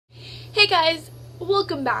Hey guys,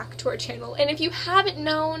 welcome back to our channel, and if you haven't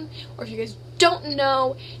known, or if you guys don't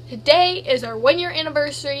know, today is our 1 year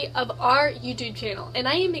anniversary of our YouTube channel, and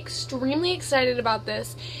I am extremely excited about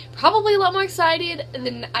this. Probably a lot more excited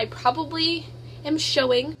than I probably am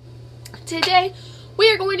showing. Today,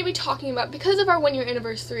 we are going to be talking about, because of our 1 year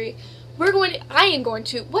anniversary, I am going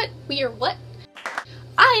to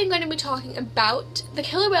be talking about the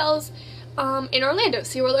killer whales in Orlando,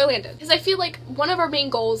 SeaWorld Orlando, because I feel like one of our main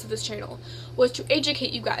goals of this channel was to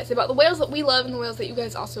educate you guys about the whales that we love and the whales that you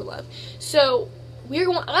guys also love. So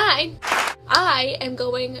I am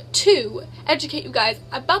going to educate you guys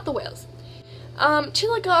about the whales.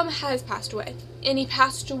 Chilicum has passed away, and he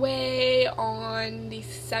passed away on the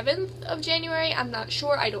 7th of January. I'm not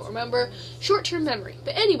sure, I don't remember. Short-term memory.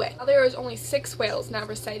 But anyway, there is only 6 whales now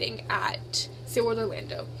residing at SeaWorld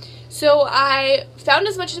Orlando. So I found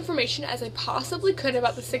as much information as I possibly could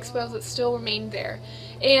about the 6 whales that still remain there,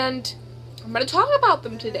 and I'm going to talk about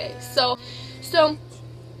them today. So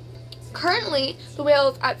currently the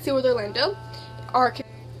whales at SeaWorld Orlando are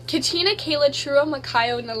Katina, Kayla, Trua,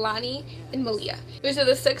 Makayo, Nalani, and Malia. These are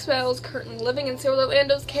the 6 whales currently living in SeaWorld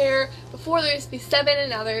Orlando's care. Before there used to be 7 and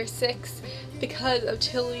now there are 6 because of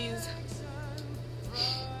Chili's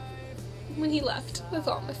when he left. That's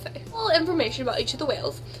all I'm going to say. A little information about each of the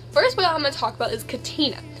whales. First whale I'm going to talk about is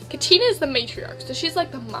Katina. Katina is the matriarch, so she's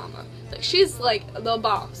like the mama. Like, she's like the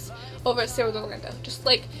boss over at SeaWorld Orlando. Just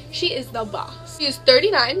like, she is the boss. She is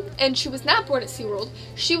 39, and she was not born at SeaWorld.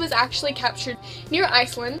 She was actually captured near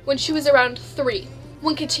Iceland when she was around 3.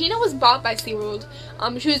 When Katina was bought by SeaWorld,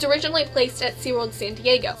 she was originally placed at SeaWorld San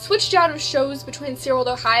Diego. Switched out of shows between SeaWorld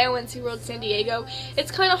Ohio and SeaWorld San Diego. It's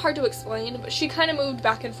kind of hard to explain, but she kind of moved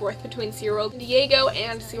back and forth between SeaWorld San Diego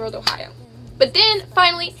and SeaWorld Ohio. But then,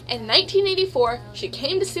 finally, in 1984, she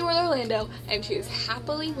came to SeaWorld Orlando, and she is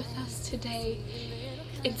happily with us today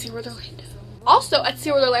in SeaWorld Orlando. Also, at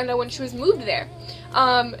SeaWorld Orlando, when she was moved there,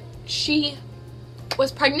 she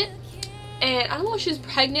was pregnant. And I don't know if she was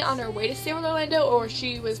pregnant on her way to SeaWorld Orlando or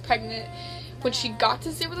she was pregnant when she got to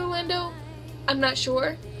SeaWorld Orlando. I'm not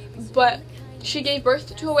sure. But she gave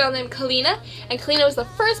birth to a whale named Kalina. And Kalina was the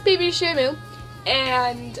first baby Shamu.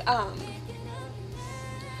 And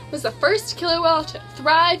was the first killer whale to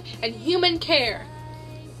thrive in human care.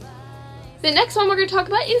 The next one we're going to talk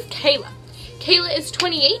about is Kayla. Kayla is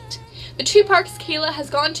 28. The 2 parks Kayla has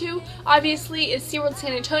gone to, obviously, is SeaWorld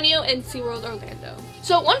San Antonio and SeaWorld Orlando.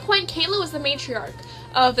 So at one point, Kayla was the matriarch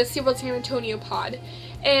of the SeaWorld San Antonio pod,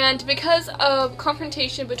 and because of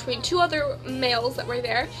confrontation between 2 other males that were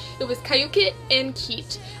there, it was Kayukit and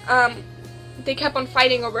Keat, they kept on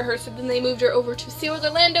fighting over her, so then they moved her over to SeaWorld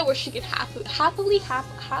Orlando, where she could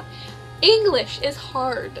English is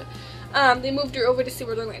hard. They moved her over to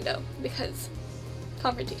SeaWorld Orlando because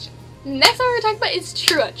confrontation. Next one we're going to talk about is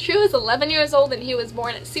Trua. Trua is 11 years old and he was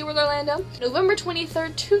born at SeaWorld Orlando November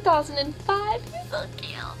 23rd, 2005. He's so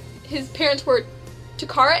cute. His parents were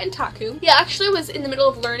Takara and Taku. He actually was in the middle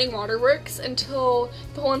of learning waterworks until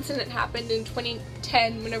the whole incident happened in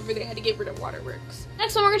 2010 whenever they had to get rid of waterworks.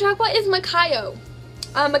 Next one we're going to talk about is Makayo.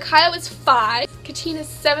 Makayo is 5, Katina's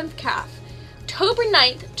 7th calf, October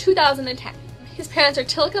 9th, 2010. His parents are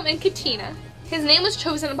Chilicum and Katina. His name was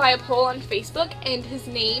chosen by a poll on Facebook, and his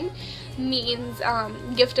name means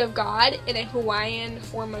gift of God in a Hawaiian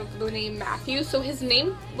form of the name Matthew. So his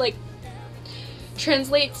name, like,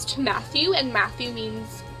 translates to Matthew, and Matthew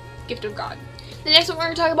means gift of God. The next one we're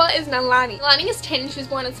going to talk about is Nalani. Nalani is 10, and she was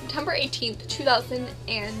born on September 18th,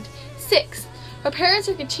 2006. Her parents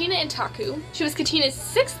are Katina and Taku. She was Katina's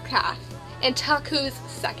 6th calf, and Taku's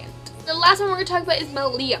 2nd. The last one we're going to talk about is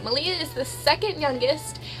Malia. Malia is the 2nd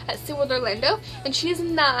youngest at SeaWorld Orlando, and she is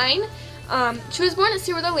 9. She was born at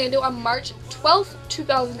SeaWorld Orlando on March 12th,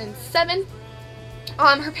 2007.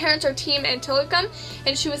 Her parents are Team and Chilicum,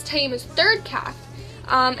 and she was Taima's 3rd calf,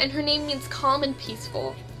 and her name means calm and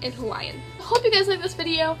peaceful in Hawaiian. I hope you guys like this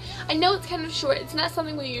video. I know it's kind of short. It's not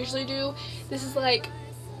something we usually do. This is like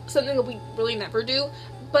something that we really never do,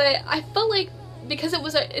 but I felt like because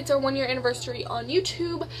it's our 1 year anniversary on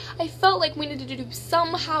YouTube, I felt like we needed to do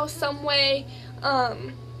somehow, some way,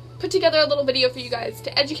 put together a little video for you guys to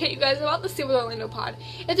educate you guys about the SeaWorld Orlando pod.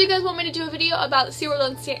 If you guys want me to do a video about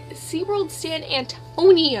SeaWorld San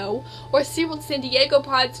Antonio or SeaWorld San Diego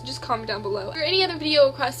pods, just comment down below. Or any other video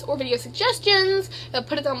requests or video suggestions,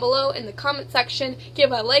 put it down below in the comment section.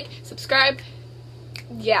 Give a like, subscribe.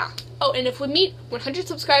 Yeah. Oh, and if we meet 100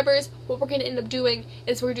 subscribers, what we're going to end up doing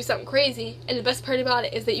is we're going to do something crazy, and the best part about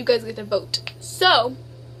it is that you guys get to vote. So,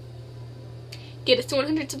 get us to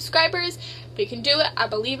 100 subscribers. We can do it. I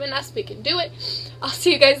believe in us. We can do it. I'll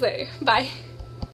see you guys later. Bye.